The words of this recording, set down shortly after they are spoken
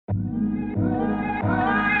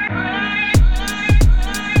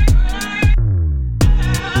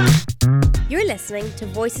listening to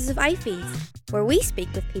Voices of IFES, where we speak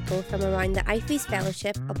with people from around the IFES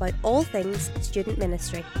Fellowship about all things student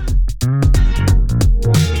ministry.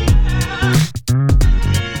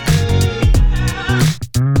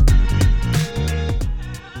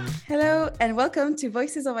 Hello and welcome to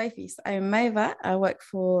Voices of IFES. I'm Maeva. I work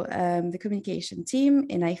for the communication team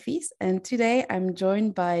in IFES, and today I'm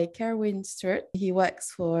joined by Kerwin Stewart. He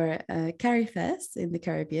works for CariFest in the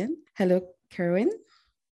Caribbean. Hello, Kerwin.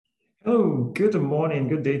 Oh, good morning.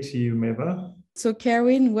 Good day to you, Maeva. So,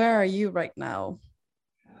 Kerwin, where are you right now?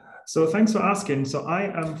 So thanks for asking. So I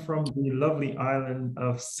am from the lovely island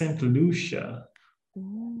of St. Lucia.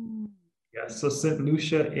 Ooh. Yes, so St.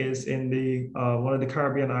 Lucia is in the one of the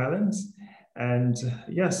Caribbean islands. And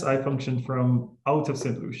yes, I function from out of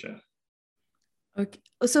St. Lucia. Okay.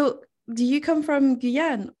 So, do you come from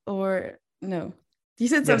Guyana or no? You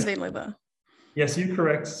said something like that. Yes, you're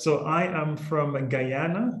correct. So I am from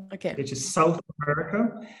Guyana, which is South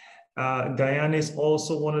America. Guyana is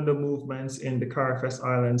also one of the movements in the CariFest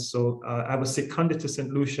Islands. So I was seconded to St.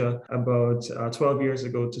 Lucia about 12 years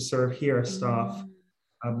ago to serve here as staff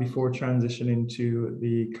before transitioning to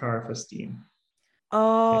the CariFest team.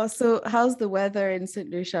 Oh, so how's the weather in St.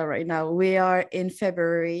 Lucia right now? We are in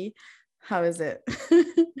February. How is it?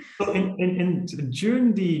 So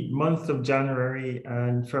during the month of January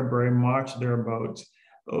and February, March, thereabout,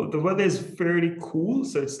 the weather is fairly cool.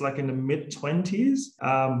 So it's like in the mid-20s.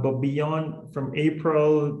 But beyond from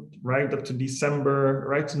April right up to December,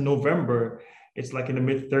 right to November, it's like in the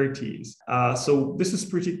mid-30s. So this is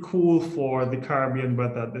pretty cool for the Caribbean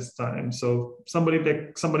weather at this time. So somebody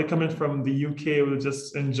coming from the UK will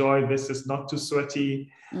just enjoy this. It's not too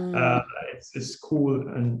sweaty. It's cool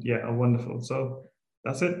and wonderful. So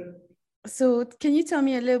that's it. So can you tell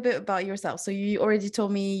me a little bit about yourself? So you already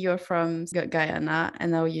told me you're from Guyana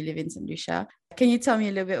and now you live in St. Lucia. Can you tell me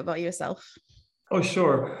a little bit about yourself? Oh,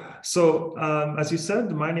 sure. So as you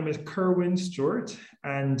said, my name is Kerwin Stewart,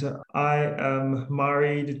 and I am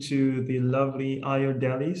married to the lovely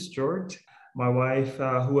Ayodele Stewart, my wife,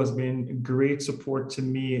 who has been great support to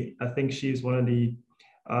me. I think she's one of the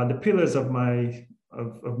pillars of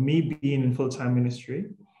me being in full-time ministry.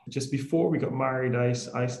 Just before we got married,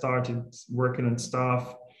 I started working on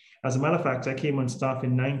staff. As a matter of fact, I came on staff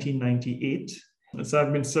in 1998. So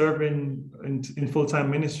I've been serving in full-time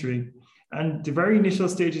ministry. And the very initial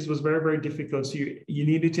stages was very, very difficult. So you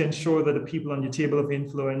needed to ensure that the people on your table of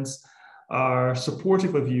influence are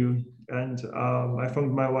supportive of you. And I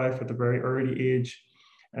found my wife at a very early age,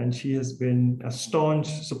 and she has been a staunch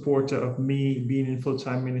supporter of me being in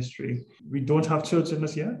full-time ministry. We don't have children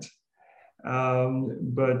as yet.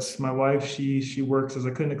 But my wife, she works as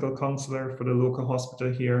a clinical counselor for the local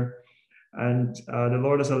hospital here. And the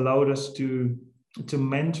Lord has allowed us to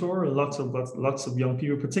mentor lots of young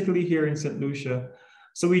people, particularly here in St. Lucia.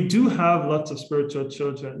 So we do have lots of spiritual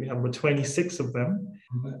children. We have about 26 of them.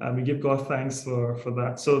 And we give God thanks for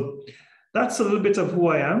that. So that's a little bit of who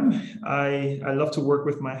I am. I love to work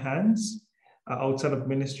with my hands outside of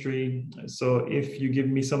ministry. So if you give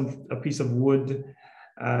me a piece of wood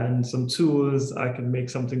and some tools, I can make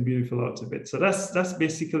something beautiful out of it. So that's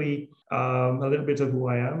basically a little bit of who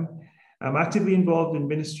I am. I'm actively involved in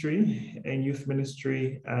ministry, in youth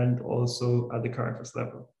ministry, and also at the CariFest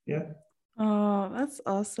level. Yeah. Oh, that's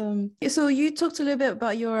awesome. So you talked a little bit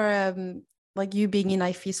about your like you being in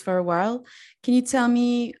IFES for a while. Can you tell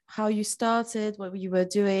me how you started, what you were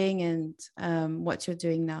doing, and what you're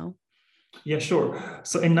doing now? Yeah, sure.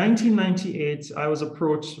 So in 1998, I was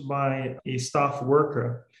approached by a staff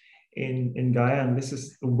worker in Guyana. This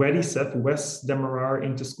is WEDICEF, West Demerara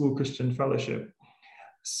Inter-School Christian Fellowship.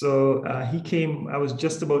 So he came, I was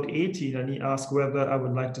just about 18, and he asked whether I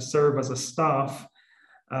would like to serve as a staff.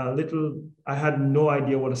 I had no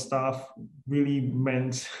idea what a staff really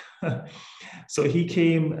meant. So he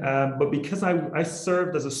came, but because I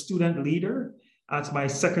served as a student leader at my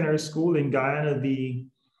secondary school in Guyana, the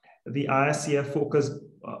ISCF focused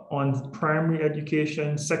on primary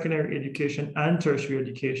education, secondary education, and tertiary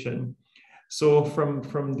education. So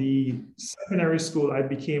from the secondary school, I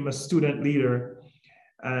became a student leader.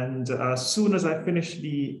 And as soon as I finished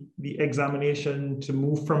the examination to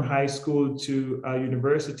move from high school to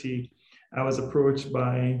university, I was approached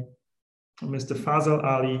by Mr. Fazal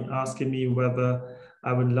Ali asking me whether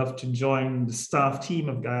I would love to join the staff team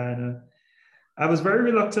of Guyana. I was very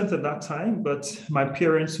reluctant at that time, but my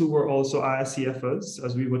parents, who were also ISCFers,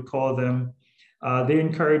 as we would call them, they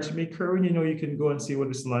encouraged me, Kerwin, you can go and see what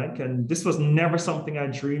it's like. And this was never something I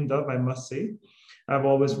dreamed of, I must say. I've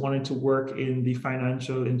always wanted to work in the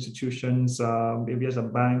financial institutions, maybe as a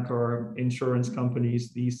bank or insurance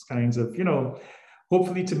companies, these kinds of,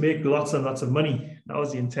 hopefully to make lots and lots of money. That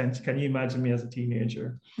was the intent. Can you imagine me as a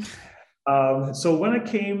teenager? So when I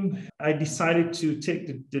came, I decided to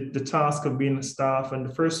take the task of being a staff, and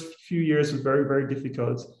the first few years was very, very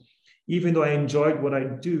difficult. Even though I enjoyed what I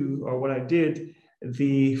do or what I did,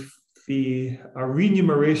 the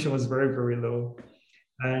remuneration was very, very low.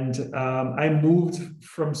 And I moved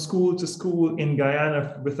from school to school in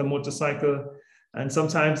Guyana with a motorcycle. And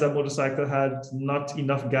sometimes that motorcycle had not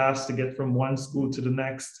enough gas to get from one school to the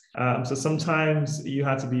next. So sometimes you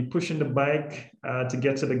had to be pushing the bike to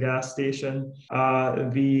get to the gas station.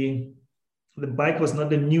 The bike was not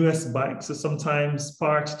the newest bike. So sometimes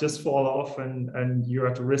parts just fall off and you're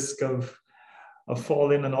at risk of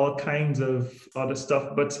falling and all kinds of other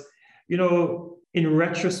stuff. But, in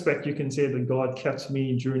retrospect, you can say that God kept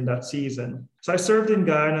me during that season. So I served in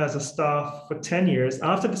Guyana as a staff for 10 years.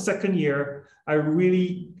 After the second year, I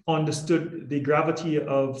really understood the gravity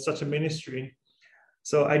of such a ministry.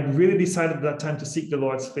 So I really decided at that time to seek the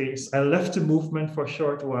Lord's face. I left the movement for a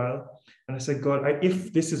short while. And I said, God,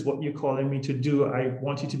 if this is what you're calling me to do, I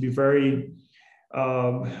want you to be very,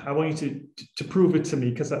 I want you to prove it to me.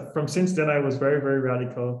 Because from since then, I was very, very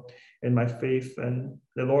radical in my faith. And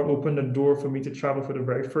the Lord opened the door for me to travel for the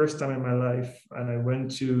very first time in my life. And I went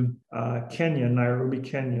to Kenya, Nairobi,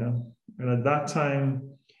 Kenya. And at that time,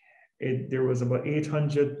 there was about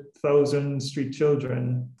 800,000 street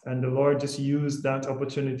children. And the Lord just used that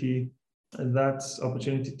opportunity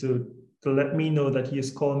to let me know that He has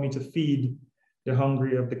called me to feed the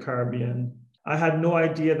hungry of the Caribbean. I had no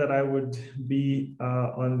idea that I would be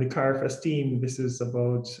on the CARIFES team. This is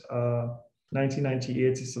about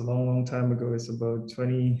 1998. It's a long, long time ago. It's about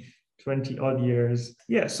 20 odd years.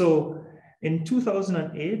 Yeah, so in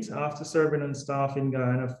 2008, after serving on staff in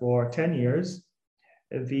Guyana for 10 years,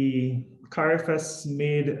 the CARIFES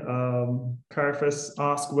CARIFES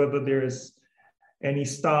asked whether there's any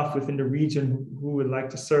staff within the region who would like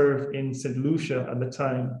to serve in St. Lucia at the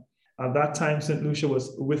time. At that time, St. Lucia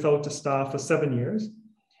was without a staff for 7 years.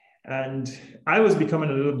 And I was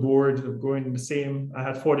becoming a little bored of going the same.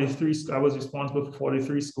 I was responsible for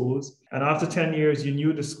 43 schools. And after 10 years, you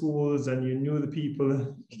knew the schools and you knew the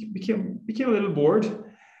people. It became a little bored.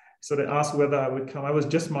 So they asked whether I would come. I was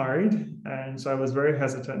just married, and so I was very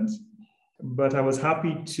hesitant. But I was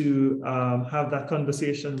happy to have that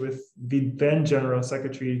conversation with the then General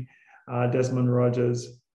Secretary, Desmond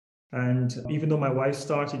Rogers. And even though my wife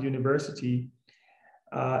started university,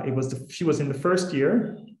 she was in the first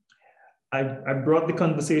year. I brought the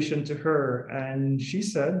conversation to her, and she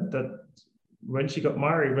said that when we got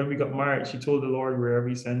married, she told the Lord wherever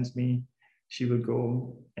He sends me, she would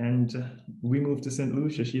go. And we moved to St.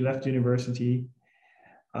 Lucia. She left university,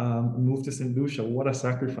 moved to St. Lucia. What a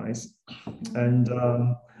sacrifice. And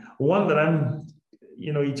one that I'm,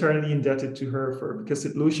 eternally indebted to her for, because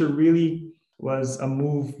St. Lucia really was a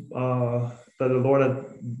move that the Lord had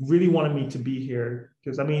really wanted me to be here.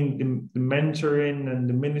 Because the mentoring and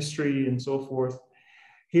the ministry and so forth,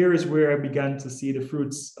 here is where I began to see the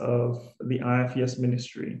fruits of the IFES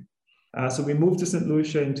ministry. So we moved to St.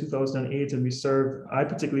 Lucia in 2008, and I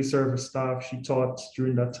particularly served as staff. She taught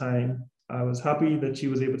during that time. I was happy that she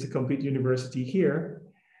was able to complete university here.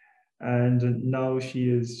 And now she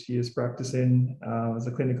is practicing as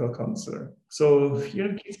a clinical counselor. So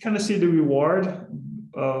you kind of see the reward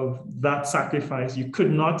of that sacrifice. You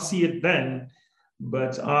could not see it then,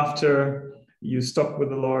 but after you stuck with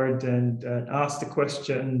the Lord and ask the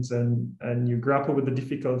questions and you grapple with the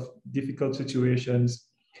difficult situations,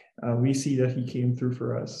 we see that He came through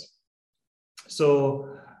for us. So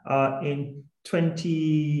in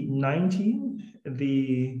 2019,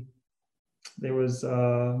 there was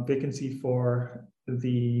a vacancy for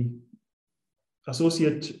the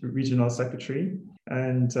Associate Regional Secretary,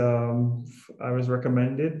 and I was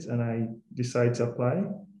recommended, and I decided to apply.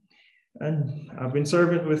 And I've been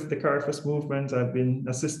serving with the CARIFES movement. I've been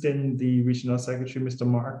assisting the Regional Secretary, Mr.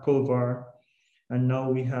 Mark Pulvar, and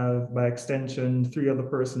now we have, by extension, 3 other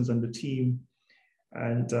persons on the team,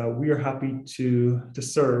 and we are happy to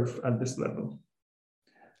serve at this level.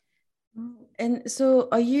 And so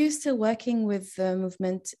are you still working with the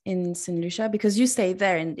movement in St. Lucia because you stayed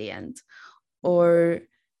there in the end, or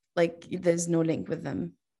there's no link with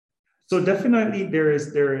them? So definitely there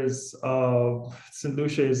is St.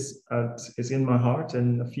 Lucia is in my heart.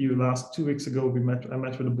 And last 2 weeks ago, I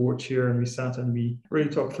met with the board chair, and we sat and we really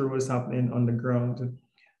talked through what's happening on the ground.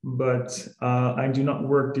 But I do not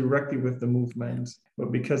work directly with the movement.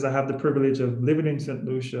 But because I have the privilege of living in St.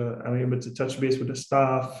 Lucia, I'm able to touch base with the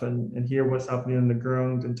staff and hear what's happening on the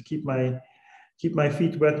ground, and to keep keep my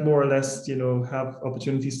feet wet more or less, have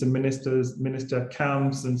opportunities to minister at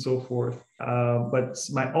camps and so forth. But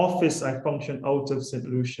my office, I function out of St.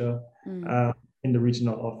 Lucia in the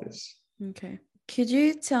regional office. Okay. Could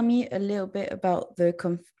you tell me a little bit about the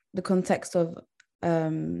context of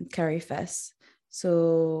Carifest?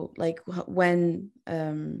 So like when,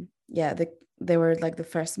 they were like the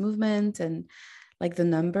first movement and like the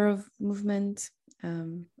number of movement, a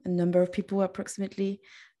number of people approximately.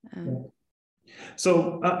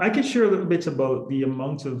 So I can share a little bit about the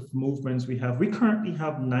amount of movements we have. We currently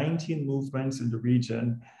have 19 movements in the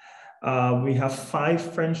region. We have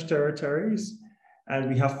 5 French territories and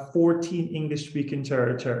we have 14 English-speaking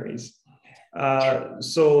territories.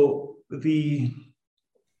 So we're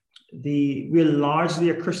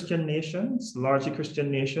largely Christian nations.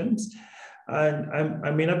 And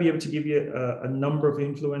I may not be able to give you a number of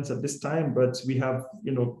influence at this time, but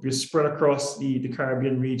we're spread across the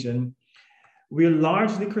Caribbean region. We're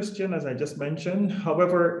largely Christian, as I just mentioned.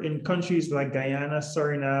 However, in countries like Guyana,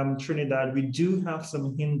 Suriname, Trinidad, we do have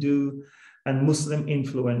some Hindu and Muslim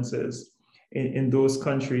influences in those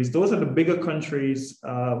countries. Those are the bigger countries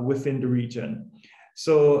within the region.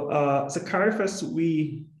 So Carifest,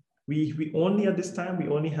 we only at this time, we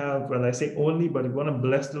only have, well, I say only, but we want to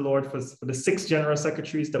bless the Lord for the 6 general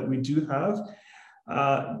secretaries that we do have.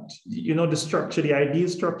 The ideal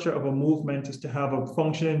structure of a movement is to have a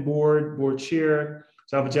functioning board chair,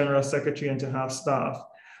 to have a general secretary, and to have staff.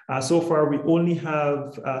 So far, we only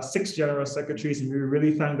have 6 general secretaries, and we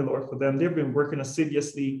really thank the Lord for them. They've been working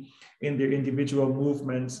assiduously in their individual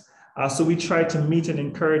movements. So we try to meet and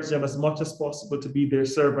encourage them as much as possible to be their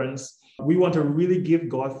servants. We want to really give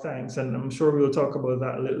God thanks, and I'm sure we'll talk about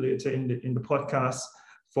that a little later in the podcast,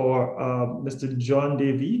 for Mr. John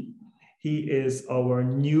Davy. He is our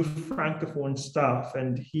new Francophone staff,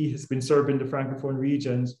 and he has been serving the Francophone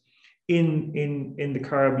regions in the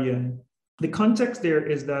Caribbean. The context there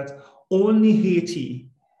is that only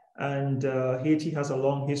Haiti, and Haiti has a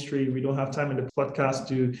long history. We don't have time in the podcast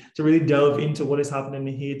to really delve into what is happening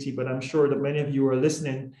in Haiti, but I'm sure that many of you are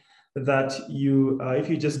listening, that if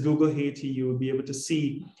you just Google Haiti, you will be able to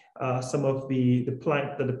see some of the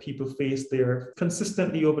plight that the people face there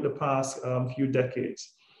consistently over the past few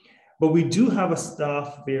decades. But we do have a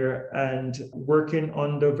staff there and working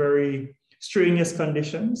under very strenuous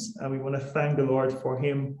conditions, and we want to thank the Lord for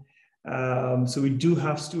him. So we do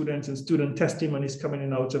have students and student testimonies coming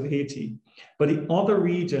in out of Haiti. But the other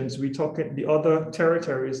regions, the other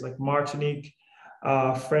territories like Martinique,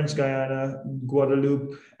 French Guiana,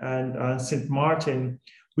 Guadeloupe, and St. Martin,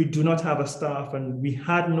 we do not have a staff, and we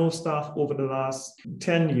had no staff over the last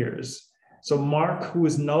 10 years. So Mark, who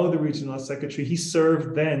is now the regional secretary, he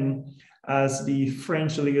served then as the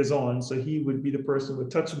French liaison. So he would be the person who would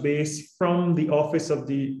touch base from the office of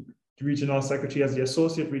the regional secretary as the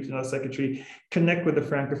associate regional secretary, connect with the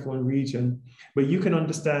Francophone region. But you can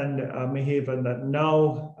understand, Mehaven, that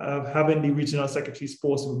now having the regional secretary's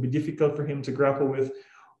post would be difficult for him to grapple with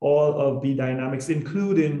all of the dynamics,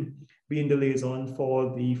 including being the liaison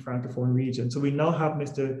for the Francophone region. So we now have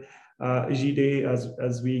Mr. Gide,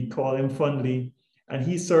 as we call him fondly, and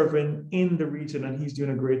he's serving in the region, and he's doing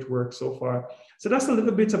a great work so far. So that's a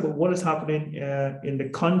little bit about what is happening in the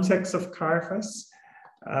context of Carifest.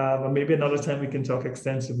 Maybe another time we can talk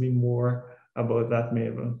extensively more about that,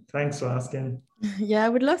 Mabel. Thanks for asking. Yeah, I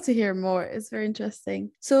would love to hear more. It's very interesting.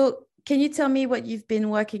 So can you tell me what you've been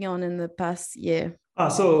working on in the past year?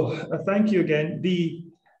 Thank you again.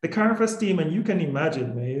 The Carifest team, and you can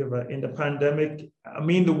imagine, Mabel, in the pandemic, I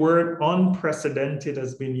mean, the word unprecedented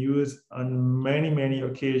has been used on many, many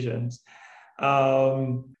occasions.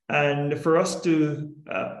 And for us to,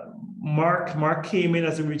 Mark came in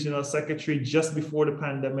as a regional secretary just before the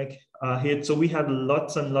pandemic hit. So we had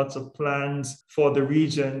lots and lots of plans for the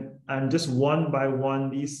region, and just one by one,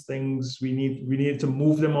 these things, we needed to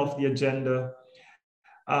move them off the agenda.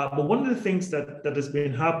 But one of the things that has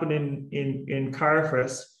been happening in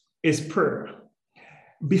Carifest is prayer.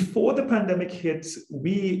 Before the pandemic hit,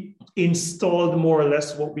 we installed more or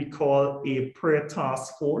less what we call a prayer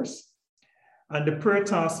task force. And the prayer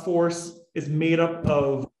task force is made up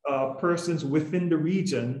of persons within the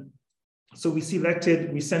region. So we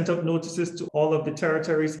sent out notices to all of the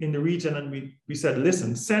territories in the region, and we said,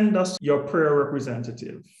 listen, send us your prayer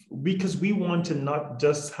representative, because we want to not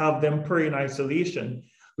just have them pray in isolation.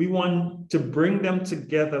 We want to bring them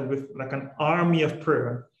together with like an army of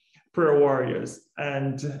prayer warriors.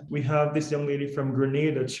 And we have this young lady from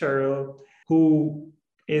Grenada, Cheryl, who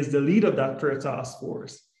is the lead of that prayer task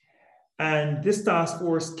force. And this task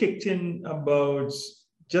force kicked in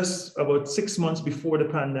just about 6 months before the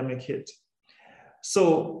pandemic hit.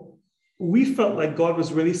 So we felt like God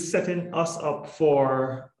was really setting us up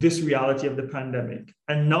for this reality of the pandemic.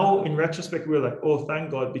 And now in retrospect, we're like, oh,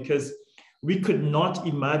 thank God, because we could not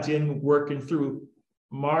imagine working through.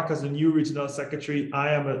 Mark as a new regional secretary,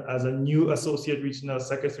 I am as a new associate regional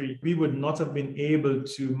secretary. We would not have been able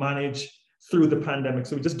to manage through the pandemic.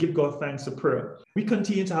 So we just give God thanks for prayer. We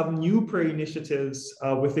continue to have new prayer initiatives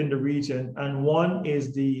within the region. And one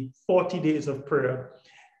is the 40 days of prayer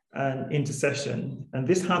and intercession. And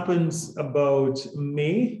this happens about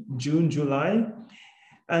May, June, July.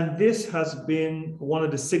 And this has been one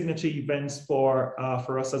of the signature events for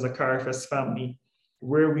us as a CARIFEST family,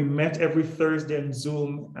 where we met every Thursday on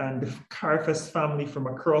Zoom, and the CARIFEST family from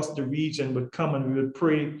across the region would come and we would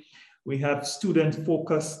pray. We have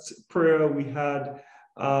student-focused prayer. We had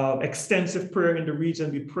extensive prayer in the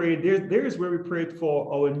region. We prayed. There is where we prayed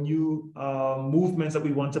for our new movements that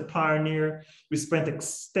we want to pioneer. We spent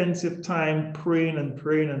extensive time praying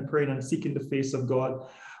and seeking the face of God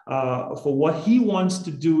for what He wants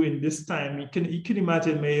to do in this time. You can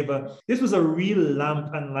imagine, Maeva, this was a real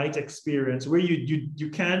lamp and light experience where you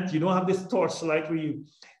don't have this torchlight where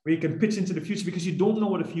you can pitch into the future because you don't know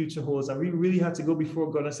what the future holds. And we really had to go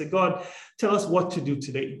before God and say, God, tell us what to do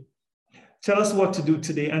today. Tell us what to do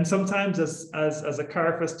today. And sometimes as a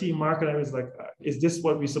CARIFEST team, Mark and I was like, is this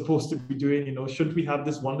what we're supposed to be doing? Shouldn't we have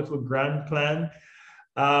this wonderful grand plan?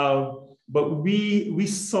 But we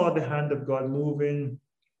saw the hand of God moving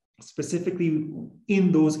specifically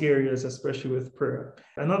in those areas, especially with prayer.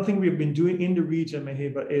 Another thing we've been doing in the region,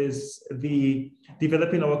 Maheba, is the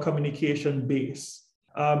developing our communication base.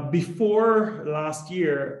 Before last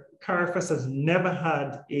year, CARIFEST has never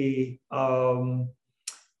had a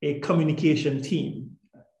communication team.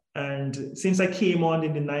 And since I came on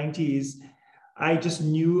in the 90s, I just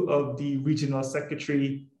knew of the regional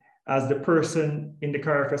secretary as the person in the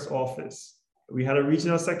CARIFEST office. We had a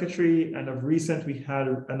regional secretary, and of recent, we had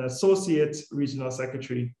an associate regional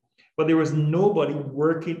secretary, but there was nobody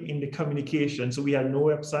working in the communication. So we had no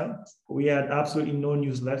website, we had absolutely no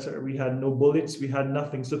newsletter, we had no bullets, we had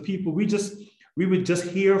nothing. So we would just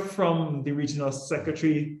hear from the regional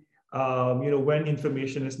secretary, when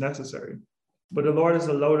information is necessary. But the Lord has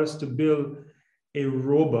allowed us to build a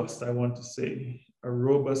robust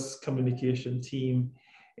communication team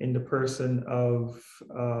in the person of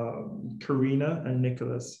Karina and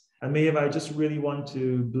Nicholas. And Maeve, I just really want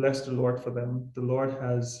to bless the Lord for them. The Lord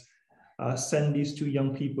has sent these two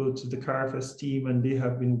young people to the CARIFEST team, and they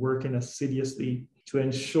have been working assiduously to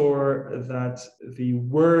ensure that the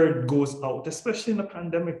word goes out, especially in the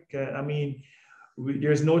pandemic.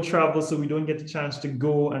 There's no travel, so we don't get the chance to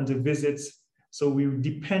go and to visit. So we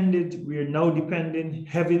are now depending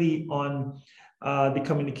heavily on the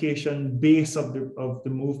communication base of the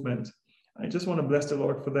movement. I just want to bless the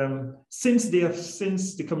Lord for them. Since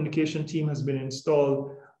the communication team has been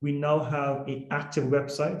installed, we now have an active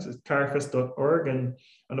website, it's carifest.org. And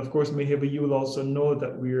of course, Maheba, you will also know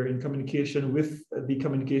that we're in communication with the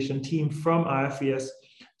communication team from IFES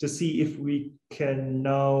to see if we can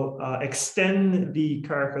now extend the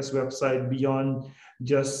CARIFEST website beyond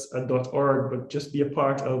just a .org, but just be a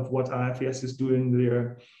part of what IFES is doing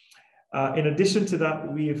there. In addition to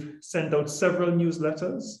that, we've sent out several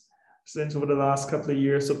newsletters since over the last couple of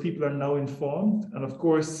years, so people are now informed. And of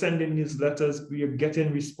course, sending newsletters, we are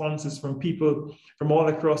getting responses from people from all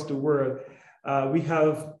across the world. We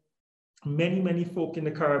have many folk in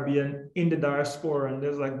the Caribbean, in the diaspora, and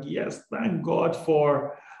there's like, yes, thank God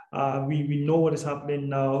for, we know what is happening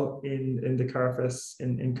now in the CARIFEST,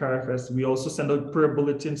 in CARIFEST. We also send out prayer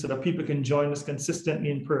bulletins so that people can join us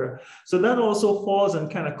consistently in prayer. So that also falls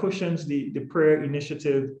and kind of cushions the prayer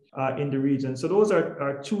initiative in the region. So those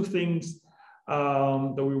are two things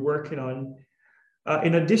that we're working on.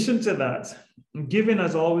 In addition to that, giving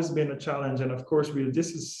has always been a challenge. And of course,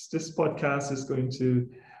 this podcast is going to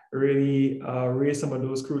really raise some of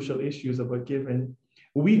those crucial issues about giving.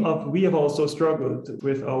 We have also struggled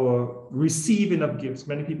with our receiving of gifts.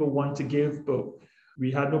 Many people want to give, but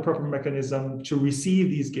we had no proper mechanism to receive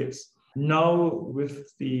these gifts. Now,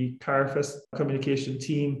 with the CARIFEST communication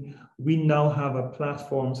team, we now have a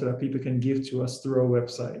platform so that people can give to us through our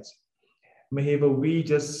website. Maheva, we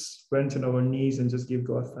just went on our knees and just give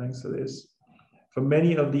God thanks for this. For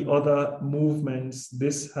many of the other movements,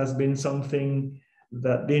 this has been something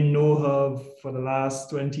that they know of for the last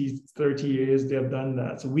 20, 30 years. They have done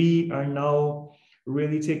that. So we are now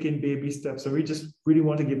really taking baby steps. So we just really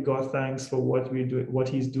want to give God thanks for what we're doing, what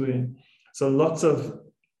He's doing. So lots of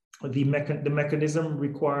the mechanism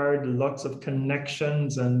required lots of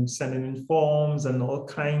connections and sending in forms and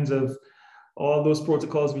all those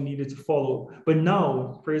protocols we needed to follow. But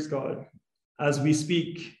now, praise God, as we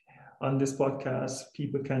speak, on this podcast,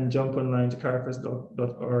 people can jump online to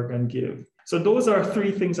caritas.org and give. So those are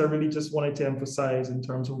three things I really just wanted to emphasize in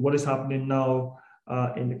terms of what is happening now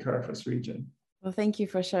in the Caritas region. Well, thank you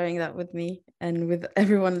for sharing that with me and with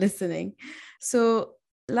everyone listening. So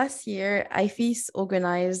last year, IFES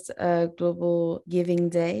organized a global giving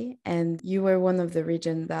day, and you were one of the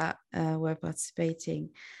region that were participating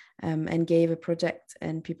and gave a project,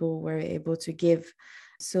 and people were able to give.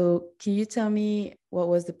 So can you tell me what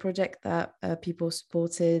was the project that people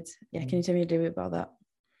supported? Yeah, can you tell me a little bit about that?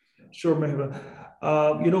 Sure, Mehva.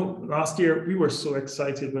 Last year we were so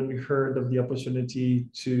excited when we heard of the opportunity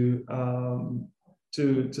to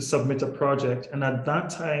submit a project. And at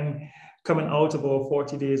that time, coming out of our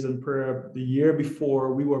 40 days in prayer, the year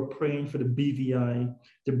before, we were praying for the BVI,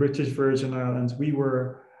 the British Virgin Islands. We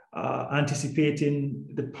were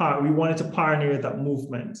anticipating we wanted to pioneer that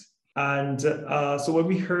movement. And so when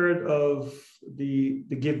we heard of the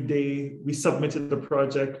Give Day, we submitted the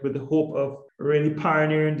project with the hope of really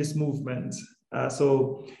pioneering this movement.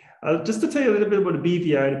 Just to tell you a little bit about the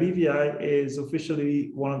BVI is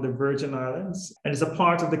officially one of the Virgin Islands, and it's a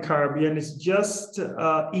part of the Caribbean. It's just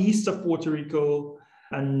east of Puerto Rico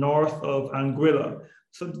and north of Anguilla.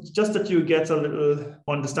 So just that you get a little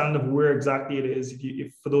understanding of where exactly it is,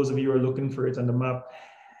 if for those of you who are looking for it on the map.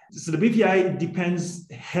 So the BVI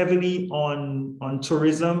depends heavily on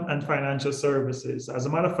tourism and financial services. As a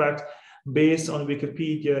matter of fact, based on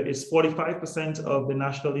Wikipedia, it's 45% of the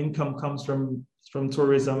national income comes from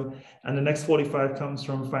tourism, and the next 45 comes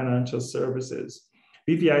from financial services.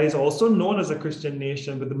 BVI is also known as a Christian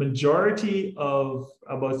nation, but the majority of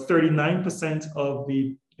about 39% of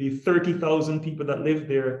the 30,000 people that live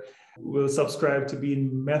there will subscribe to being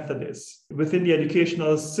Methodist. Within the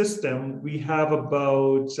educational system, we have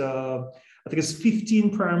about, I think it's 15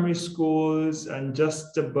 primary schools and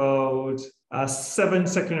just about 7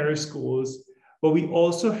 secondary schools. But we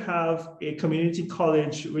also have a community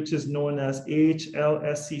college, which is known as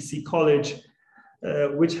HLSCC College,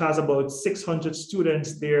 which has about 600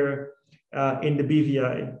 students there in the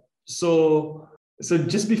BVI. So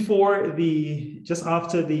just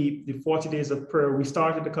after the 40 days of prayer, we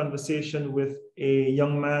started a conversation with a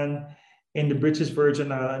young man in the British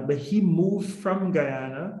Virgin Islands, but he moved from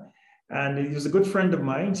Guyana, and he was a good friend of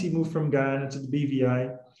mine. He moved from Guyana to the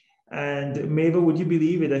BVI. And Maeva, would you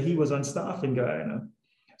believe it, that he was on staff in Guyana?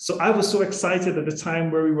 So I was so excited at the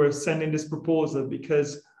time where we were sending this proposal,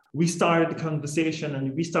 because we started the conversation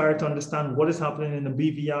and we started to understand what is happening in the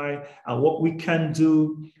BVI and what we can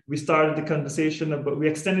do. We started the conversation, but we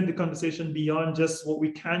extended the conversation beyond just what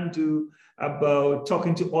we can do about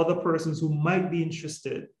talking to other persons who might be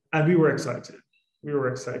interested. And we were excited.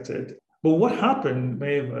 But what happened,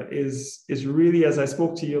 Maeva, is really, as I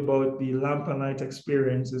spoke to you about the Lamp and Light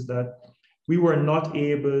experience, is that we were not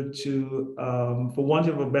able to, for want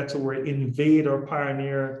of a better word, invade or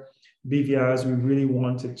pioneer BVI as we really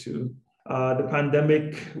wanted to. The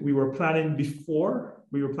pandemic, we were planning before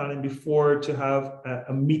to have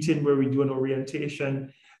a meeting where we do an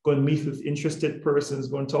orientation, go and meet with interested persons,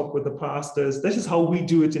 go and talk with the pastors. This is how we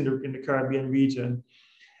do it in the Caribbean region.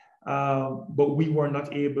 But we were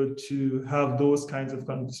not able to have those kinds of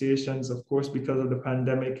conversations, of course, because of the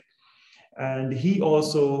pandemic. And he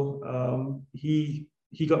also, he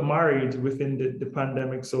got married within the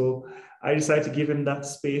pandemic. So I decided to give him that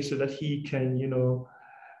space so that he can,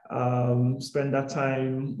 spend that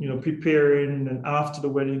time, preparing, and after the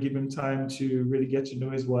wedding, give him time to really get to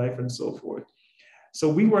know his wife and so forth. So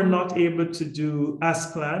we were not able to do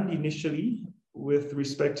as planned initially with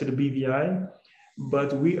respect to the BVI,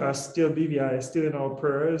 but we are still, BVI is still in our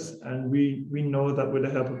prayers, and we know that with the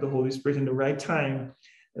help of the Holy Spirit in the right time,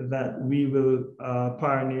 that we will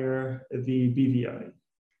pioneer the BVI.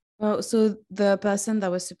 Well, so the person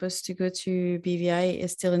that was supposed to go to BVI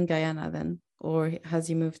is still in Guyana then, or has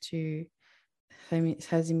he moved there?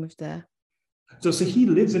 So he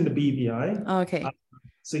lives in the BVI. Oh, okay.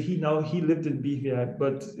 So he lived in BVI,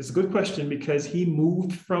 but it's a good question because he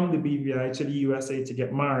moved from the BVI to the USA to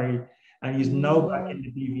get married, and he's now back in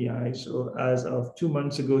the BVI. So as of 2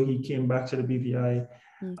 months ago, he came back to the BVI,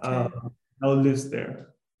 now lives there.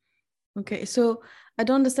 Okay, so I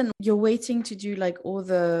don't understand. You're waiting to do like all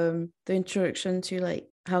the introduction to like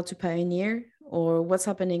how to pioneer, or what's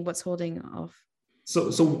happening, what's holding off?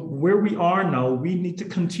 So where we are now, we need to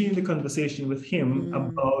continue the conversation with him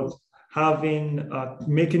about having,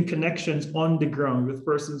 making connections on the ground with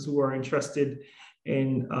persons who are interested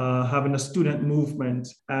in having a student movement.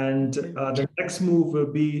 And the next move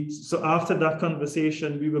will be, so after that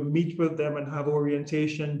conversation, we will meet with them and have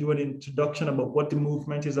orientation, do an introduction about what the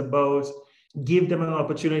movement is about, give them an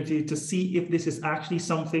opportunity to see if this is actually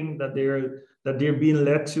something that they're being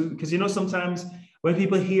led to. Because, sometimes when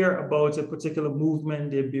people hear about a particular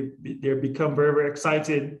movement, they become very, very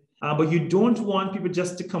excited. But you don't want people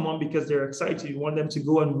just to come on because they're excited. You want them to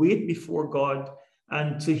go and wait before God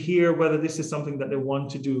and to hear whether this is something that they want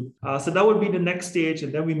to do. So that would be the next stage.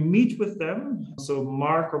 And then we meet with them. So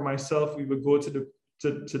Mark or myself, we would go to the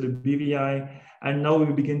BVI, and now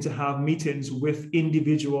we begin to have meetings with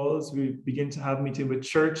individuals. We begin to have meetings with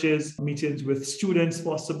churches, meetings with students,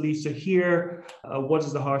 possibly to hear what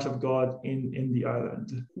is the heart of God in the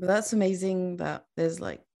island. But that's amazing that there's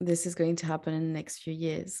this is going to happen in the next few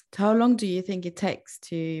years. How long do you think it takes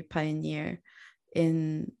to pioneer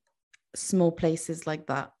in small places like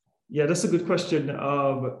that? Yeah, that's a good question.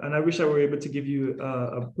 And I wish I were able to give you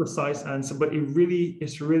a precise answer, but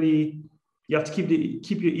it's really, you have to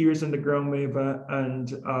keep your ears on the ground, Maeva.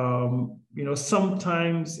 And,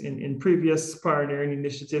 sometimes in previous pioneering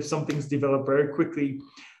initiatives, some things develop very quickly.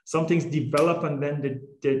 Some things develop and then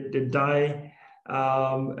they die.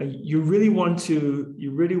 You really want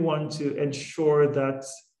to ensure that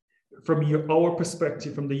from our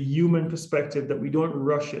perspective, from the human perspective, that we don't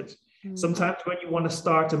rush it. Sometimes when you want to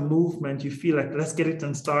start a movement, you feel like, let's get it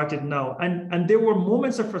and started now. And there were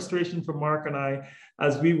moments of frustration for Mark and I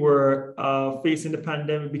as we were facing the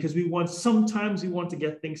pandemic, because sometimes we want to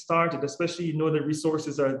get things started, especially, the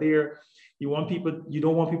resources are there. You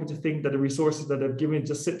don't want people to think that the resources that they've given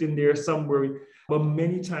just sitting there somewhere. But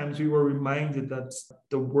many times we were reminded that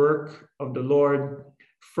the work of the Lord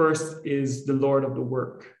first is the Lord of the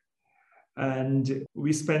work. And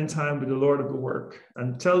we spend time with the Lord of the work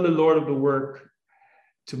and tell the Lord of the work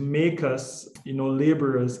to make us,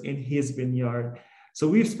 laborers in his vineyard. So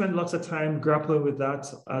we've spent lots of time grappling with that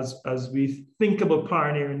as we think about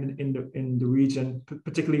pioneering in the region,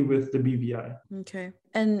 particularly with the BVI. Okay.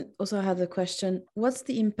 And also I had a question. What's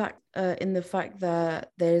the impact in the fact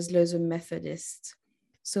that there's loads of Methodists?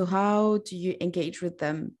 So how do you engage with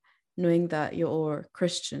them, knowing that you're all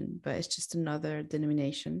Christian, but it's just another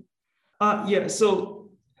denomination?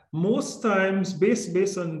 So most times,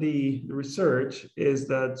 based on the research, is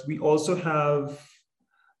that we also have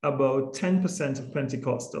about 10% of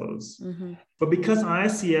Pentecostals. Mm-hmm. But because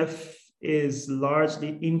ICF is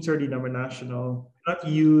largely interdenominational, not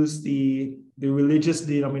use the religious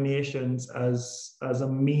denominations as a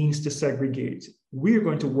means to segregate. We're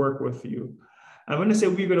going to work with you. And when I say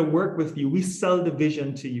we're going to work with you, we sell the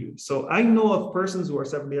vision to you. So I know of persons who are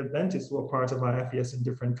Seventh-day Adventists who are part of IFES in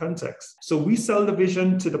different contexts. So we sell the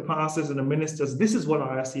vision to the pastors and the ministers. This is what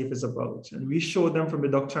ICF is about. And we show them from the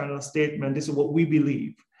doctrinal statement, this is what we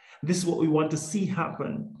believe. This is what we want to see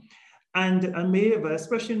happen. And Maeva,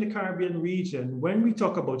 especially in the Caribbean region, when we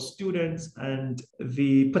talk about students and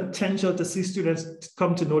the potential to see students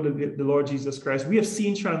come to know the Lord Jesus Christ, we have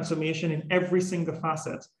seen transformation in every single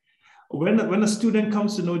facet. When a student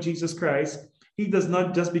comes to know Jesus Christ, he does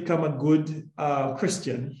not just become a good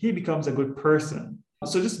Christian, he becomes a good person.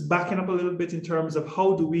 So just backing up a little bit in terms of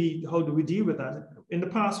how do we deal with that? In the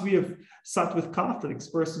past, we have sat with Catholics,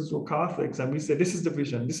 persons who are Catholics, and we say, this is the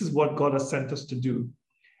vision. This is what God has sent us to do.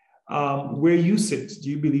 Where you sit, do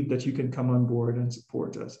you believe that you can come on board and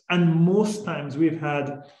support us? And most times we've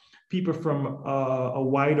had people from a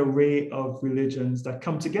wide array of religions that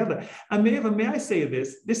come together. And may I say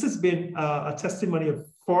this? This has been a testimony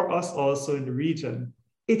for us also in the region.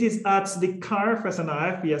 It is at the CARFES and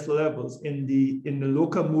IFES levels in the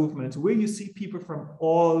local movement where you see people from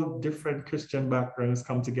all different Christian backgrounds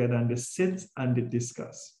come together and they sit and they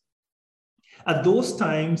discuss. At those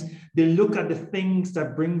times, they look at the things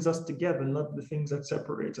that brings us together, not the things that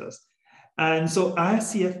separate us. And so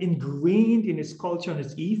ICF, ingrained in its culture and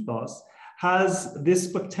its ethos, has this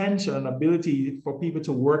potential and ability for people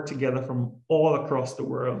to work together from all across the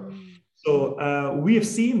world. So we have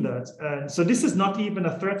seen that. And so this is not even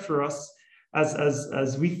a threat for us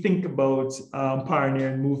as we think about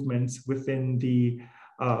pioneering movements within the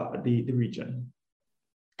region.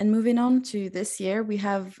 And moving on to this year, we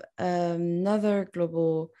have another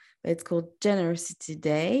global, it's called Generosity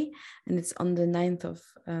Day, and it's on the 9th of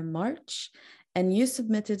March. And you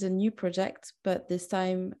submitted a new project, but this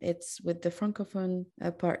time it's with the Francophone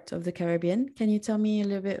part of the Caribbean. Can you tell me a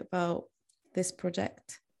little bit about this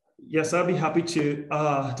project? Yes, I'll be happy to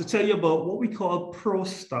tell you about what we call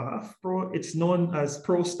ProStaff. It's known as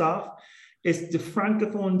ProStaff. It's the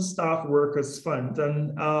Francophone Staff Workers Fund.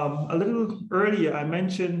 And a little earlier, I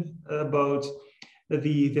mentioned about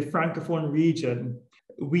the Francophone region.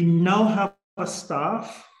 We now have a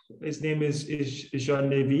staff. His name is Jean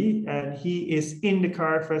Levy, and he is in the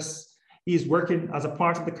CARFES He's working as a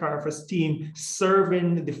part of the Caritas team,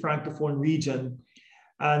 serving the Francophone region.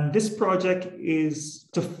 And this project is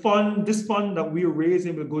to fund, this fund that we're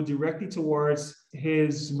raising will go directly towards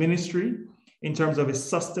his ministry in terms of his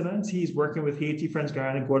sustenance. He's working with Haiti, French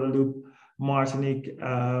Guiana, Guadeloupe, Martinique,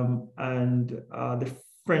 and the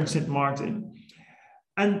French Saint Martin.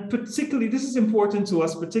 And particularly, this is important to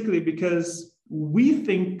us, particularly because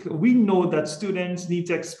we know that students need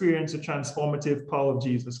to experience the transformative power of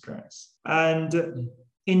Jesus Christ. And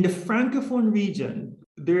in the Francophone region,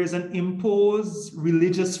 there is an imposed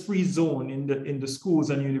religious-free zone in the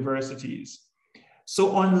schools and universities.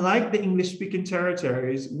 So unlike the English-speaking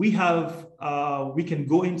territories, we can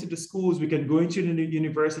go into the schools, we can go into the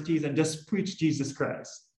universities and just preach Jesus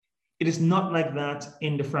Christ. It is not like that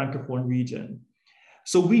in the Francophone region.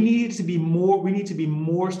 So we need to be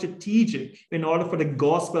more strategic in order for the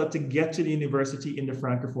gospel to get to the university in the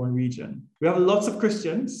Francophone region. We have lots of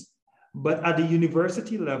Christians, but at the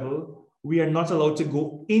university level, we are not allowed to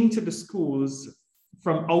go into the schools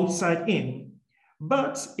from outside in.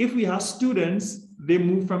 But if we have students, they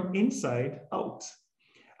move from inside out.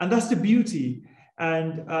 And that's the beauty.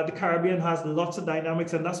 And the Caribbean has lots of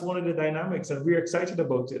dynamics, and that's one of the dynamics, and we're excited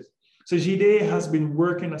about it. So Jide has been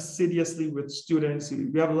working assiduously with students.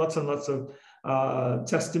 We have lots and lots of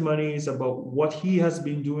testimonies about what he has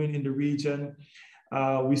been doing in the region.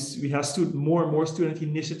 We have more and more student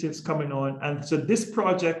initiatives coming on. And so this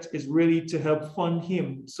project is really to help fund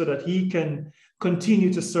him so that he can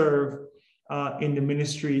continue to serve in the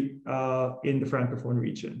ministry in the Francophone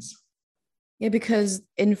regions. Yeah, because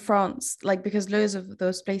in France, because loads of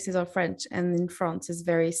those places are French, and in France is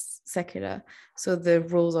very secular. So the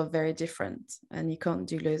rules are very different, and you can't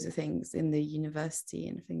do loads of things in the university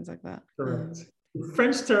and things like that. Correct.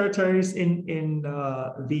 French territories in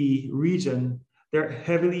the region, they're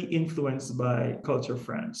heavily influenced by culture of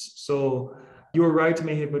France. So you're right,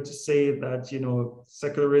 Meheba, to say that,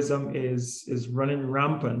 secularism is running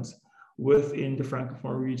rampant within the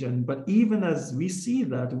Francophone region. But even as we see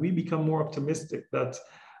that, we become more optimistic that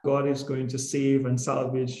God is going to save and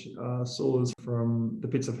salvage souls from the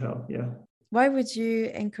pits of hell. Yeah. Why would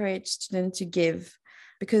you encourage students to give?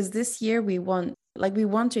 Because this year we want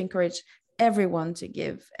to encourage everyone to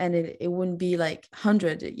give, and it wouldn't be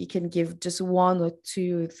 100. You can give just 1 or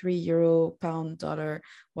 2 or 3 euro, pound, dollar,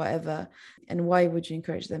 whatever. And why would you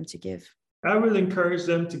encourage them to give? I will encourage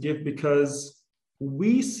them to give because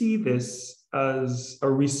we see this as a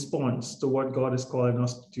response to what God is calling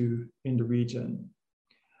us to do in the region.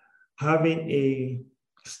 Having a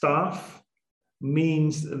staff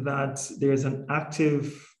means that there's an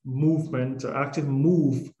active movement or active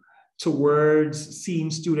move towards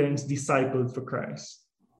seeing students discipled for Christ.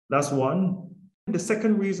 That's one. The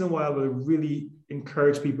second reason why I will really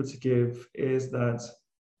encourage people to give is that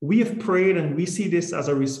we have prayed and we see this as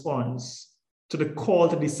a response to the call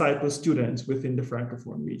to disciple students within the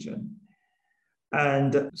Francophone region.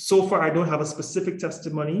 And so far, I don't have a specific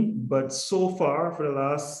testimony, but so far for the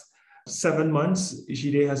last 7 months,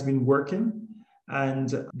 Jide has been working,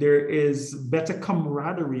 and there is better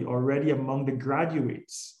camaraderie already among the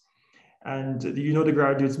graduates. And the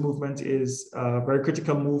graduates movement is a very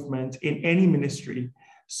critical movement in any ministry.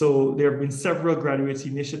 So there have been several graduates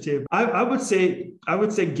initiatives. I would say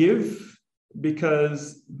give,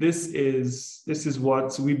 because this is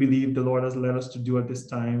what we believe the Lord has led us to do at this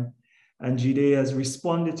time. And Jide has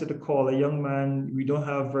responded to the call. A young man, we don't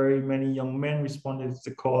have very many young men responded to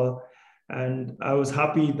the call. And I was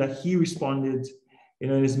happy that he responded,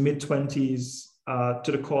 in his mid-20s,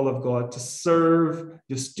 to the call of God to serve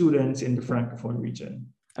the students in the Francophone region.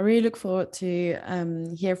 I really look forward to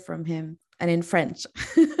hear from him, and in French,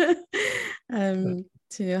 to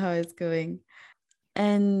know how it's going.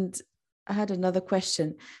 And I had another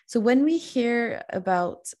question. So when we hear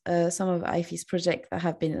about some of IFE's projects that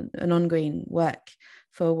have been an ongoing work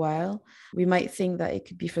for a while, we might think that it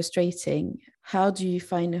could be frustrating. How do you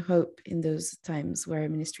find hope in those times where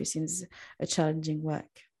ministry seems a challenging work?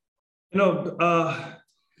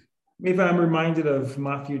 Maybe I'm reminded of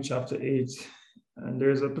Matthew chapter 8. And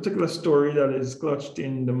there's a particular story that is clutched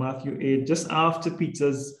in the Matthew 8, just after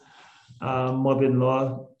Peter's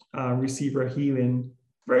mother-in-law received her healing.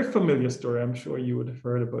 Very familiar story. I'm sure you would have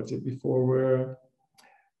heard about it before, where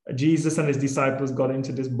Jesus and his disciples got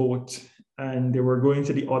into this boat and they were going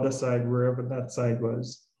to the other side, wherever that side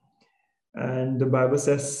was. And the Bible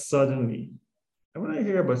says suddenly. And when I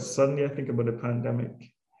hear about suddenly, I think about the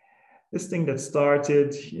pandemic. This thing that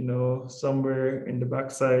started, somewhere in the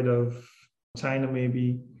backside of China,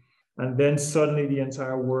 maybe. And then suddenly the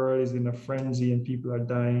entire world is in a frenzy and people are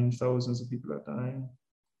dying. Thousands of people are dying.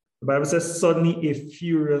 The Bible says suddenly a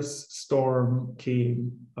furious storm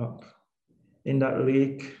came up. In that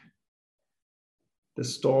lake, the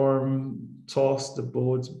storm tossed the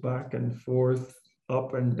boats back and forth,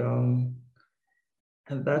 up and down.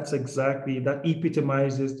 And that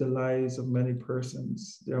epitomizes the lives of many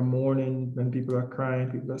persons. They're mourning when people are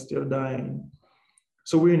crying, people are still dying.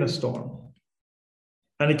 So we're in a storm.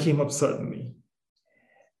 And it came up suddenly.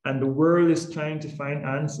 And the world is trying to find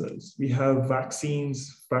answers. We have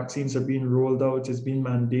vaccines. Vaccines are being rolled out. It's been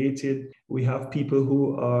mandated. We have people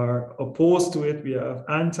who are opposed to it. We have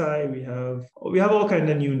anti. We have all kinds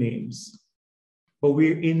of new names. But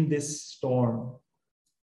we're in this storm.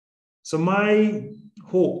 So my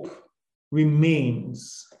hope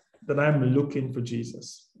remains that I'm looking for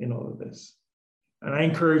Jesus in all of this. And I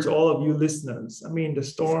encourage all of you listeners. I mean, the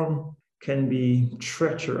storm can be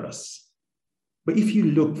treacherous. But if you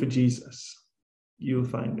look for Jesus, you'll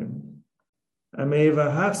find him. I may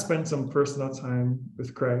have spent some personal time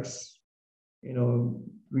with Christ. You know,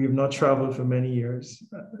 we have not traveled for many years,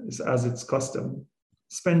 as it's custom.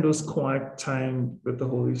 Spend those quiet time with the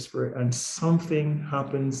Holy Spirit, and something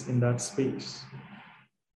happens in that space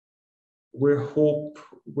where hope,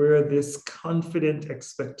 where this confident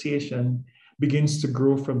expectation begins to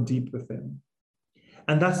grow from deep within.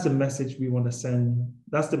 And that's the message we want to send.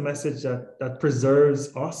 That's the message that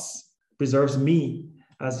preserves us, preserves me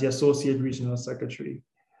as the Associate Regional Secretary.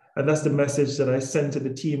 And that's the message that I send to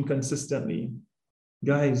the team consistently.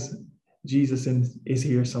 Guys, Jesus is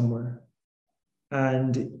here somewhere.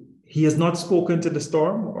 And he has not spoken to the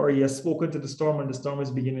storm, or he has spoken to the storm and the storm is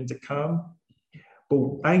beginning to calm. But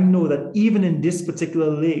I know that even in this particular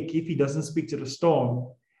lake, if he doesn't speak to the storm,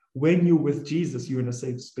 when you're with Jesus, you're in a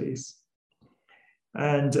safe space.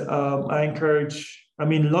 And I encourage,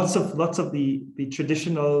 lots of the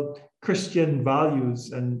traditional Christian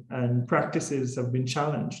values and practices have been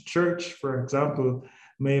challenged. Church, for example,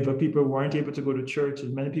 people weren't able to go to church,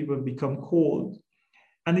 and many people have become cold.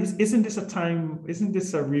 And isn't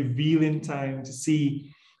this a revealing time to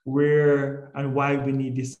see where and why we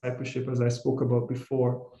need discipleship, as I spoke about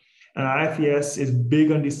before? And IFES is big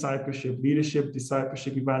on discipleship, leadership,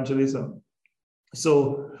 discipleship, evangelism.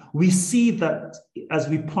 So we see that as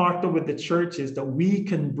we partner with the churches, that we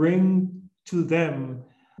can bring to them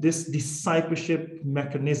this discipleship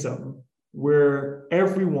mechanism where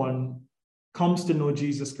everyone comes to know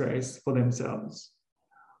Jesus Christ for themselves.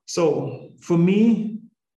 So for me,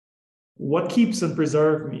 what keeps and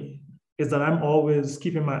preserves me is that I'm always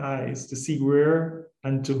keeping my eyes to see where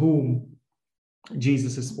and to whom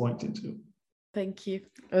Jesus is pointing to. Thank you.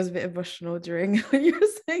 I was a bit emotional during when you were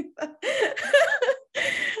saying that.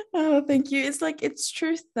 Oh, thank you. It's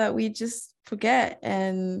truth that we just forget,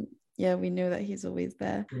 and we know that he's always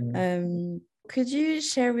there. Yeah. Could you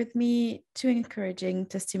share with me 2 encouraging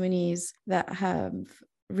testimonies that have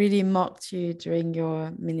really marked you during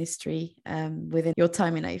your ministry within your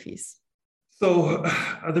time in IFES? So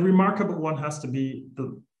the remarkable one has to be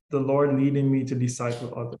the Lord leading me to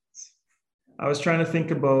disciple others. I was trying to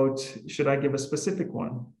think about, should I give a specific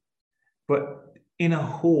one? But in a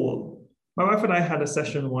whole, my wife and I had a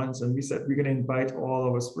session once, and we said we're going to invite all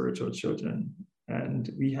our spiritual children.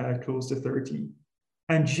 And we had close to 30.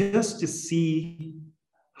 And just to see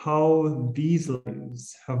how these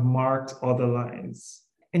lives have marked other lives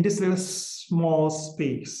in this little small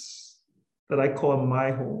space that I call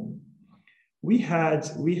my home. We had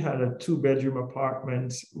a 2-bedroom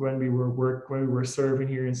apartment when we were serving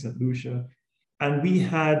here in St. Lucia. And we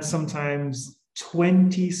had sometimes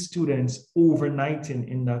 20 students overnighting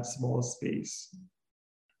in that small space.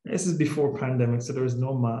 This is before pandemic, so there was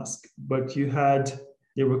no mask, but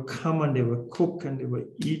they would come and they would cook and they would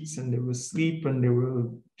eat and they would sleep and they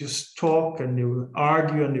would just talk and they would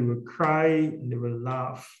argue and they would cry and they would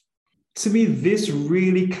laugh. To me, this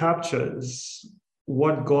really captures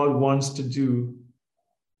what God wants to do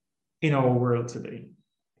in our world today.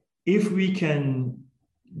 If we can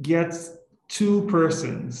get 2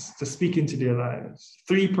 persons to speak into their lives,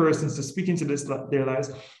 3 persons to speak into their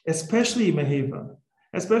lives, especially Maheva,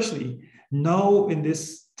 especially now in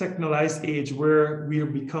this technologized age where we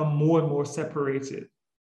have become more and more separated.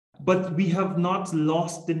 But we have not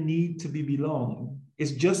lost the need to be belong.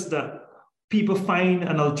 It's just that people find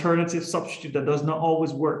an alternative substitute that does not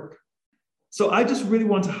always work. So I just really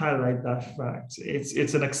want to highlight that fact.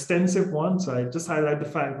 It's an extensive one, so I just highlight the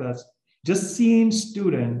fact that just seeing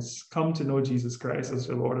students come to know Jesus Christ as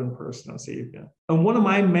their Lord and personal Savior. And one of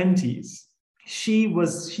my mentees, she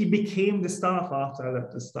became the staff after I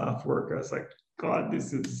left the staff work. I was like, God,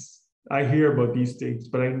 I hear about these things,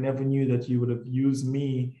 but I never knew that you would have used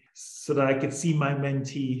me so that I could see my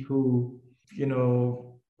mentee who,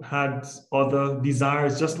 had other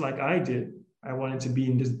desires just like I did. I wanted to be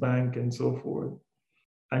in this bank and so forth.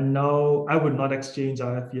 And now I would not exchange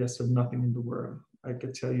IFES for nothing in the world. I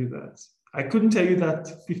could tell you that. I couldn't tell you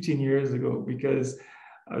that 15 years ago because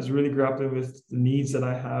I was really grappling with the needs that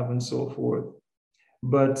I have and so forth.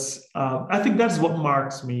 But I think that's what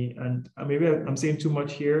marks me. And maybe I'm saying too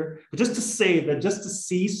much here, but just to say that just to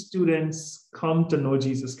see students come to know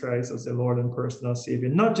Jesus Christ as their Lord and personal Savior,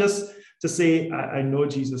 not just to say, I know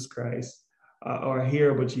Jesus Christ or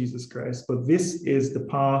hear about Jesus Christ, but this is the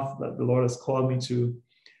path that the Lord has called me to.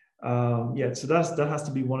 So that has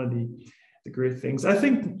to be one of the great things. I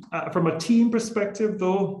think from a team perspective,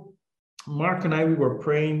 though, Mark and I, we were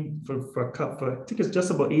praying for I think it's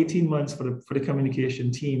just about 18 months for the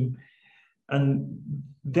communication team. And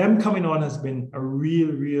them coming on has been a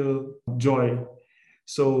real joy.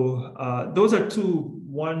 So those are two,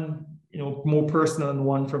 one, more personal and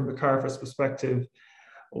one from the Caritas perspective,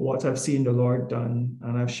 what I've seen the Lord done.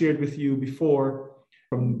 And I've shared with you before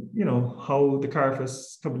from, how the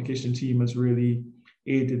Caritas communication team has really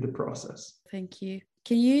aided the process. Thank you.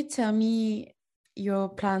 Can you tell me your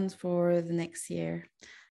plans for the next year,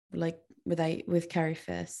 like with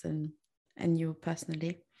Caritas and you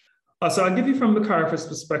personally? So I'll give you from the Caritas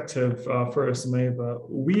perspective first, Maeva.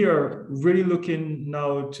 We are really looking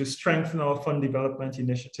now to strengthen our fund development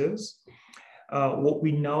initiatives. What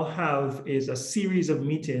we now have is a series of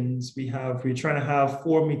meetings. We're trying to have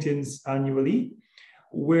 4 meetings annually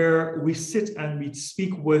where we sit and we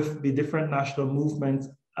speak with the different national movements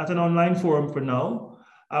at an online forum for now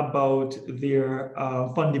about their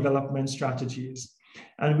fund development strategies.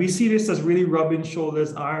 And we see this as really rubbing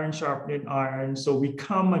shoulders, iron sharpening iron. So we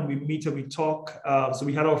come and we meet and we talk. So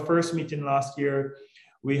we had our first meeting last year.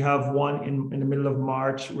 We have one in the middle of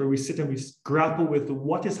March where we sit and we grapple with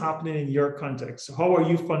what is happening in your context. So how are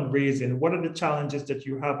you fundraising? What are the challenges that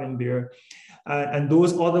you have in there? And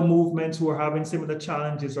those other movements who are having similar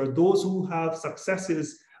challenges, or those who have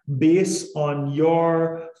successes based on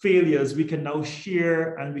your failures, we can now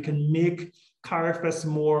share and we can make Caritas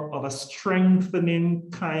more of a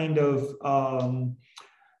strengthening kind of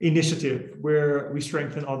initiative where we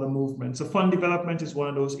strengthen other movements. So fund development is one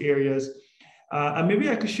of those areas. And maybe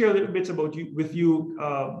I could share a little bit with you,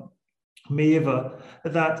 Maeva,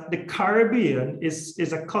 that the Caribbean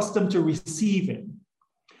is accustomed to receiving.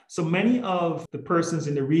 So many of the persons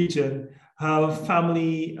in the region have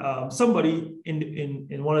family, somebody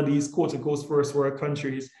in one of these quote-unquote first world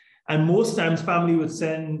countries. And most times family would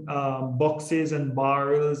send boxes and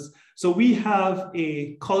barrels. So we have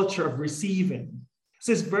a culture of receiving.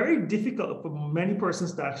 So it's very difficult for many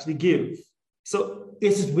persons to actually give. So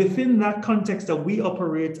it's within that context that we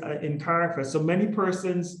operate in Caritas. So many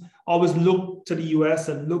persons always look to the US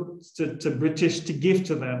and look to British to give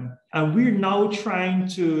to them. And we're now trying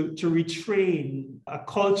to retrain a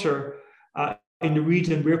culture in the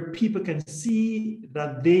region where people can see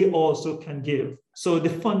that they also can give. So the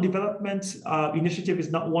fund development initiative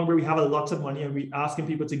is not one where we have a lot of money and we're asking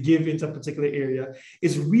people to give into a particular area.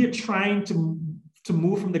 It's we're trying to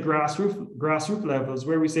move from the grassroots levels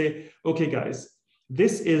where we say, okay, guys,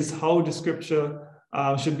 this is how the scripture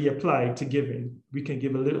should be applied to giving. We can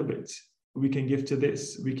give a little bit. We can give to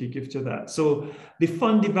this. We can give to that. So the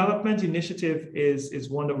fund development initiative is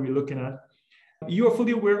one that we're looking at. You are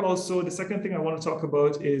fully aware also, the second thing I want to talk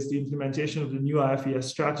about is the implementation of the new IFES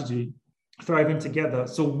strategy, Thriving Together.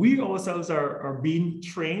 So we ourselves are being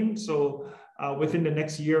trained. So within the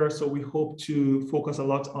next year or so, we hope to focus a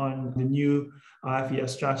lot on the new IFES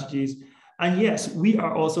strategies. And yes, we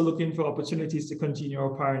are also looking for opportunities to continue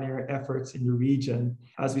our pioneer efforts in the region.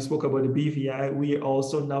 As we spoke about the BVI, we are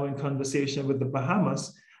also now in conversation with the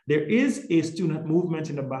Bahamas. There is a student movement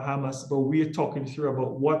in the Bahamas, but we are talking through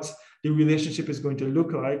about what the relationship is going to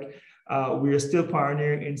look like. We are still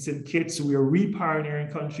pioneering in St. Kitts. We are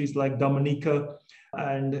re-pioneering countries like Dominica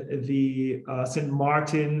and the St.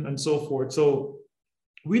 Martin and so forth. So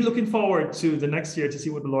we're looking forward to the next year to see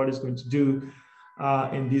what the Lord is going to do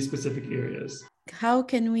in these specific areas. How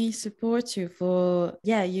can we support you for,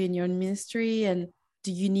 you in your ministry? And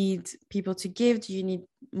do you need people to give? Do you need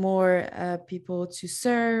more people to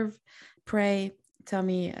serve, pray? Tell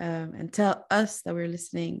me and tell us that we're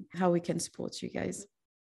listening how we can support you guys.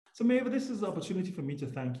 So maybe this is an opportunity for me to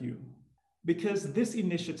thank you, because this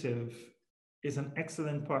initiative is an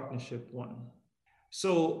excellent partnership one.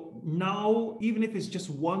 So now, even if it's just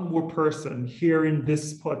one more person hearing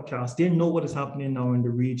this podcast, they know what is happening now in the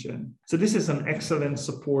region. So this is an excellent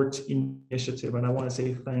support initiative, and I want to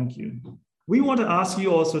say thank you. We want to ask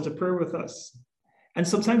you also to pray with us. And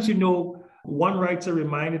sometimes, one writer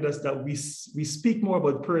reminded us that we speak more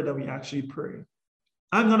about prayer than we actually pray.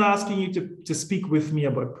 I'm not asking you to speak with me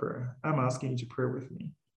about prayer. I'm asking you to pray with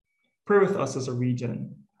me. Pray with us as a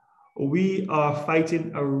region. We are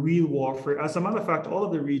fighting a real warfare. As a matter of fact, all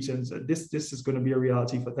of the regions, this is going to be a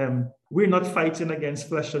reality for them. We're not fighting against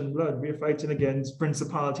flesh and blood. We're fighting against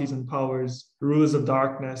principalities and powers, rulers of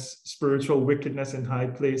darkness, spiritual wickedness in high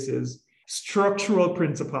places, structural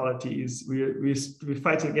principalities. We're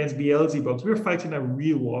fighting against Beelzebub. We're fighting a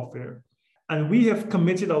real warfare. And we have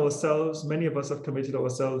committed ourselves, many of us have committed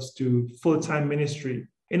ourselves to full-time ministry.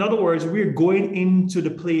 In other words, we're going into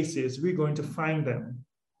the places, we're going to find them.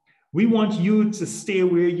 We want you to stay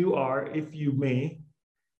where you are, if you may,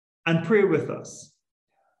 and pray with us.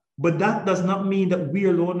 But that does not mean that we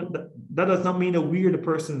alone, that does not mean that we are the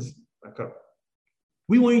persons back up.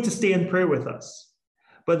 We want you to stay and pray with us.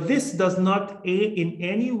 But this does not in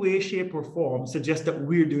any way, shape, or form suggest that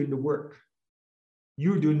we're doing the work.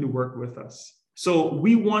 You're doing the work with us. So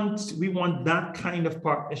we want that kind of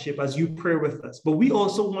partnership as you pray with us. But we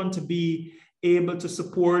also want to be able to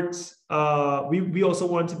support, we also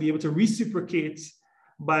want to be able to reciprocate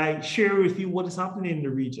by sharing with you what is happening in the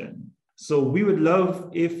region. So we would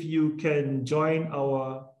love if you can join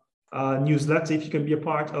our newsletter, if you can be a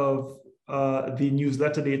part of the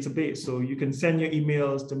newsletter database. So you can send your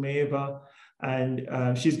emails to Maeva,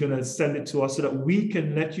 and she's going to send it to us so that we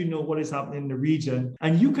can let you know what is happening in the region.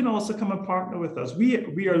 And you can also come and partner with us.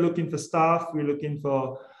 We are looking for staff. We're looking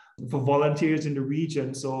for volunteers in the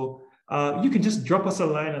region. So you can just drop us a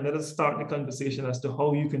line and let us start the conversation as to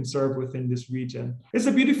how you can serve within this region. It's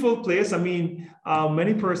a beautiful place. I mean,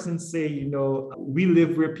 many persons say, we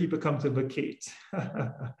live where people come to vacate.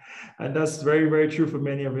 And that's very, very true for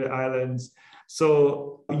many of the islands.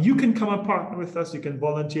 So you can come and partner with us. You can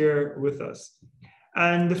volunteer with us.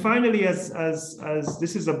 And finally, as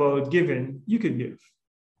this is about giving, you can give.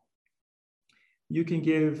 You can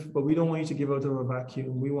give, but we don't want you to give out of a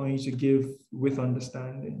vacuum. We want you to give with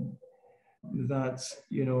understanding that,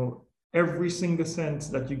 every single cent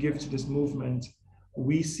that you give to this movement,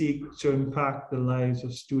 we seek to impact the lives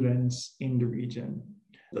of students in the region.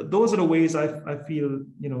 Those are the ways I feel,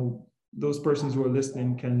 those persons who are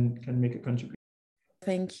listening can make a contribution.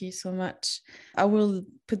 Thank you so much. I will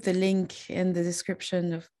put the link in the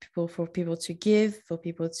description for people to give, for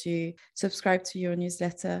people to subscribe to your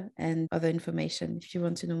newsletter and other information if you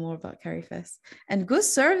want to know more about Carifest. And go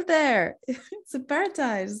serve there. It's a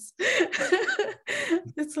paradise.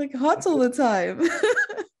 It's like hot all the time.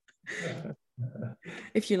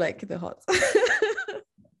 If you like the hot.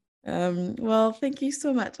 Well, thank you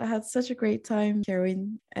so much. I had such a great time,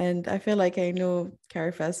 Kerwin, and I feel like I know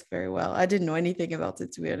Carifest very well. I didn't know anything about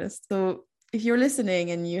it, to be honest. So if you're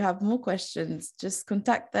listening and you have more questions, just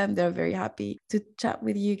contact them. They're very happy to chat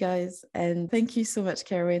with you guys. And thank you so much,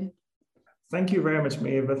 Kerwin. Thank you very much,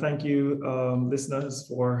 Maeva. Thank you, listeners,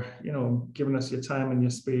 for giving us your time and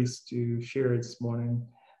your space to share it this morning.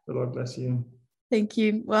 The Lord bless you. Thank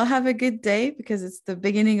you. Well, have a good day, because it's the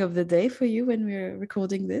beginning of the day for you when we're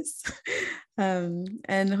recording this.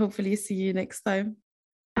 And hopefully see you next time.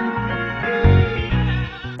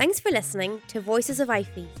 Thanks for listening to Voices of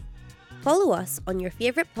IFES. Follow us on your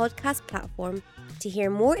favourite podcast platform to hear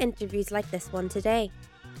more interviews like this one today.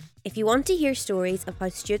 If you want to hear stories of how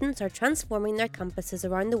students are transforming their campuses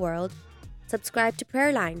around the world, subscribe to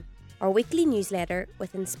Prayerline, our weekly newsletter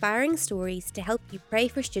with inspiring stories to help you pray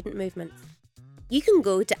for student movements. You can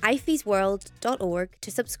go to ifesworld.org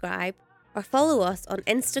to subscribe, or follow us on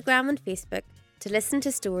Instagram and Facebook to listen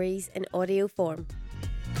to stories in audio form.